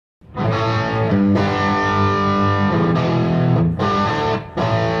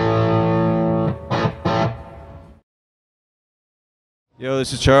Yo,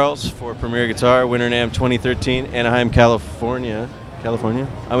 this is Charles for Premier Guitar, Winter NAMM 2013, Anaheim, California.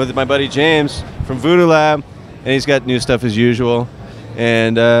 I'm with my buddy James from Voodoo Lab, and he's got new stuff as usual.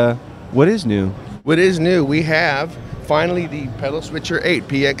 And what is new? What is new? We have finally the Pedal Switcher 8,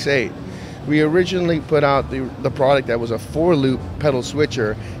 PX-8. We originally put out the product that was a 4-loop pedal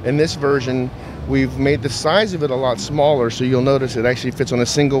switcher. In this version, we've made the size of it a lot smaller, so you'll notice it actually fits on a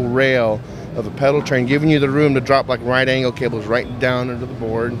single rail of a pedal train, giving you the room to drop like right angle cables right down into the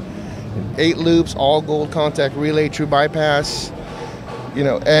board. 8 loops, all gold contact relay, true bypass. You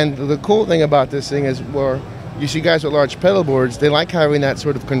know, and the cool thing about this thing is, where you see guys with large pedal boards, they like having that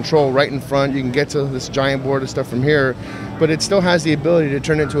sort of control right in front. You can get to this giant board and stuff from here, but it still has the ability to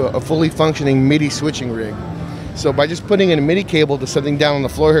turn into a fully functioning MIDI switching rig. So by just putting in a MIDI cable to something down on the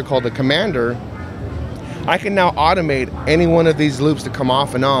floor here called the commander, I can now automate any one of these loops to come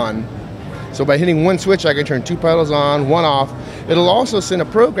off and on. So by hitting one switch, I can turn 2 pedals on, 1 off. It'll also send a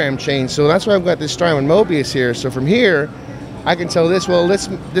program change, so that's why I've got this Strymon Mobius here. So from here, I can tell this, well, let's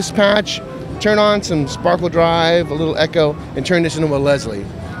dispatch, turn on some Sparkle Drive, a little echo, and turn this into a Leslie.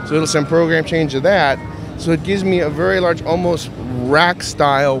 So it'll send program change to that. So it gives me a very large, almost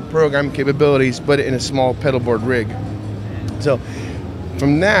rack-style program capabilities, but in a small pedal board rig. So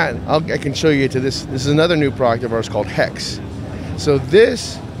from that, I can show you to this. This is another new product of ours called HEX. So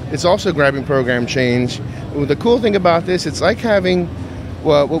this, it's also grabbing program change. The cool thing about this, it's like having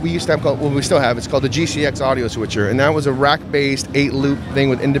what we used to have called, well, we still have, it's called the GCX audio switcher, and that was a rack-based 8-loop thing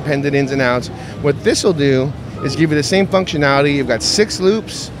with independent ins and outs. What this will do is give you the same functionality. You've got 6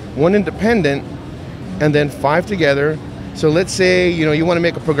 loops, 1 independent, and then 5 together. So let's say, you know, you want to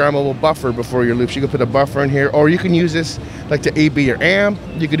make a programmable buffer before your loops. You can put a buffer in here, or you can use this like to AB your amp.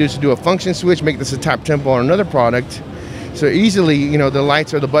 You could use to do a function switch, make this a tap tempo on another product. So easily, you know, the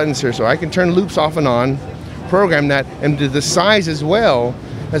lights are the buttons here, so I can turn loops off and on, program that, and the size as well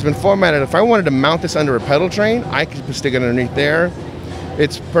has been formatted. If I wanted to mount this under a pedal train, I could stick it underneath there.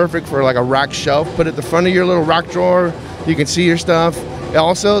 It's perfect for like a rack shelf. Put it at the front of your little rack drawer. You can see your stuff.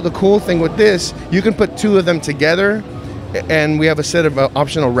 Also, the cool thing with this, you can put 2 of them together, and we have a set of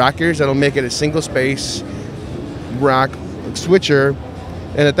optional rackers that'll make it a single space rack switcher.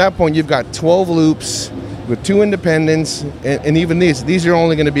 And at that point, you've got 12 loops with 2 independents, and even these are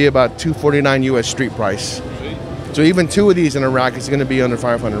only going to be about $249 US street price. So even 2 of these in a rack is going to be under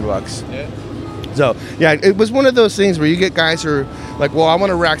 500 bucks. Yeah. So yeah, it was one of those things where you get guys who are like, well, I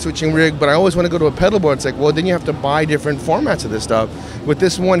want a rack switching rig, but I always want to go to a pedal board. It's like, well, then you have to buy different formats of this stuff. With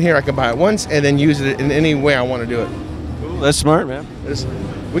this one here, I can buy it once and then use it in any way I want to do it. Cool. That's smart, man.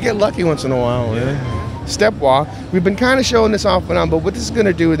 We get lucky once in a while. Yeah. Step wah. We've been kind of showing this off and on, but what this is going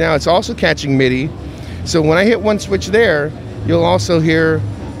to do now, it's also catching MIDI. So when I hit one switch there, you'll also hear,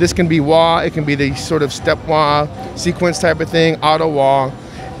 this can be wah, it can be the sort of step wah, sequence type of thing, auto wah.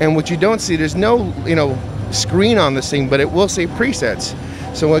 And what you don't see, there's no, you know, screen on this thing, but it will say presets.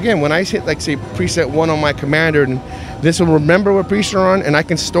 So again, when I hit like say preset 1 on my commander, and this will remember what preset are on, and I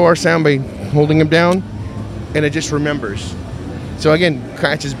can store sound by holding them down, and it just remembers. So again,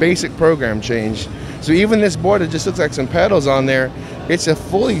 catches basic program change. So even this board, it just looks like some pedals on there. It's a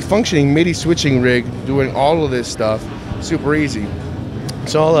fully functioning MIDI switching rig doing all of this stuff. Super easy.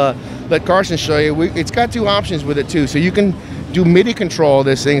 So I'll let Carson show you. It's got 2 options with it too. So you can do MIDI control of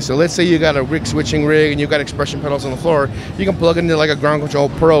this thing. So let's say you got a rig switching rig and you've got expression pedals on the floor. You can plug it into like a ground control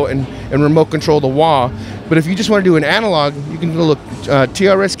pro and remote control the wah. But if you just want to do an analog, you can do a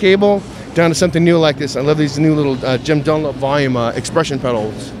TRS cable down to something new like this. I love these new little Jim Dunlop volume expression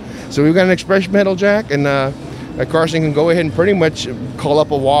pedals. So we've got an expression pedal jack, and Carson can go ahead and pretty much call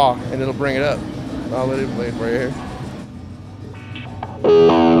up a wah and it'll bring it up. I'll let it play it for you here.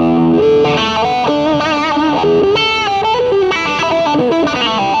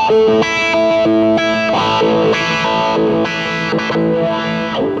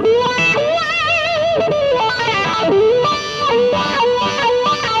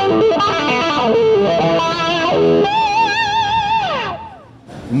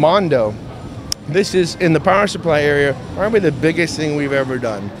 Mondo. This is, in the power supply area, probably the biggest thing we've ever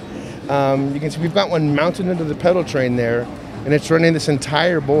done. You can see we've got one mounted into the pedal train there, and it's running this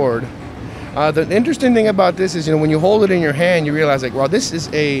entire board. The interesting thing about this is, you know, when you hold it in your hand, you realize like, wow, this is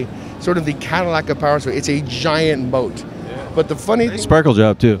a sort of the Cadillac of power supply. It's a giant boat. Yeah. But the funny thing, sparkle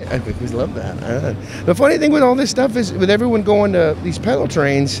job too. I love that. The funny thing with all this stuff is, with everyone going to these pedal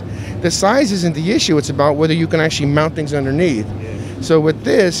trains, the size isn't the issue. It's about whether you can actually mount things underneath. Yeah. So with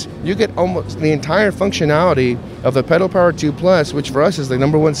this, you get almost the entire functionality of the Pedal Power 2 Plus, which for us is the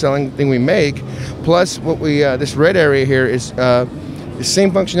 #1 selling thing we make. Plus, what we this red area here is the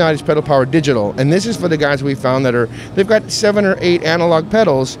same functionality as pedal power digital. And this is for the guys we found that they've got 7 or 8 analog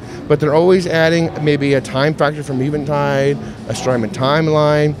pedals, but they're always adding maybe a time factor from Eventide, a Strymon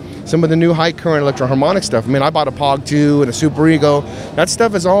timeline, some of the new high current electro-harmonic stuff. I mean, I bought a POG 2 and a Super Ego. That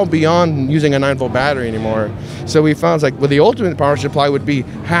stuff is all beyond using a 9-volt battery anymore. So we found, like, well, the ultimate power supply would be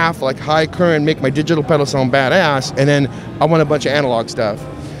half like high current, make my digital pedal sound badass, and then I want a bunch of analog stuff.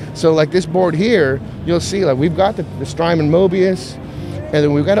 So like this board here, you'll see, like, we've got the Strymon Mobius, and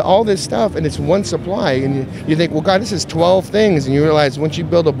then we've got all this stuff, and it's one supply. And you think, well, God, this is 12 things, and you realize once you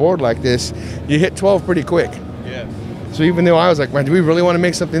build a board like this, you hit 12 pretty quick. Yeah. So even though I was like, man, do we really want to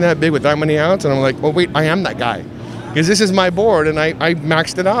make something that big with that many outs? And I'm like, well, wait, I am that guy. Because this is my board, and I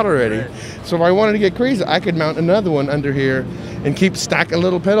maxed it out already. Right. So if I wanted to get crazy, I could mount another one under here and keep stacking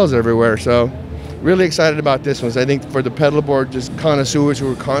little pedals everywhere. So really excited about this one. So I think for the pedal board just connoisseurs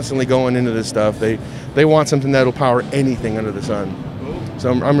who are constantly going into this stuff, they want something that'll power anything under the sun.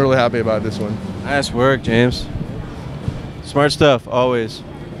 So I'm really happy about this one. Nice work, James. Smart stuff, always.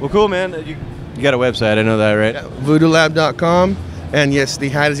 Well, cool, man. You got a website, I know that, right? Yeah, VoodooLab.com. And yes, the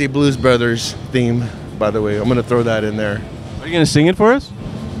Hattie Blues Brothers theme, by the way. I'm going to throw that in there. Are you going to sing it for us?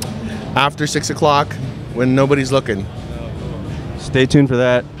 After 6 o'clock, when nobody's looking. Stay tuned for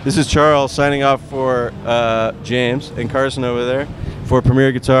that. This is Charles signing off for James and Carson over there for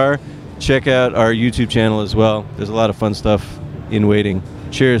Premier Guitar. Check out our YouTube channel as well. There's a lot of fun stuff in waiting.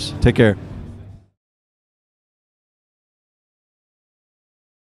 Cheers. Take care.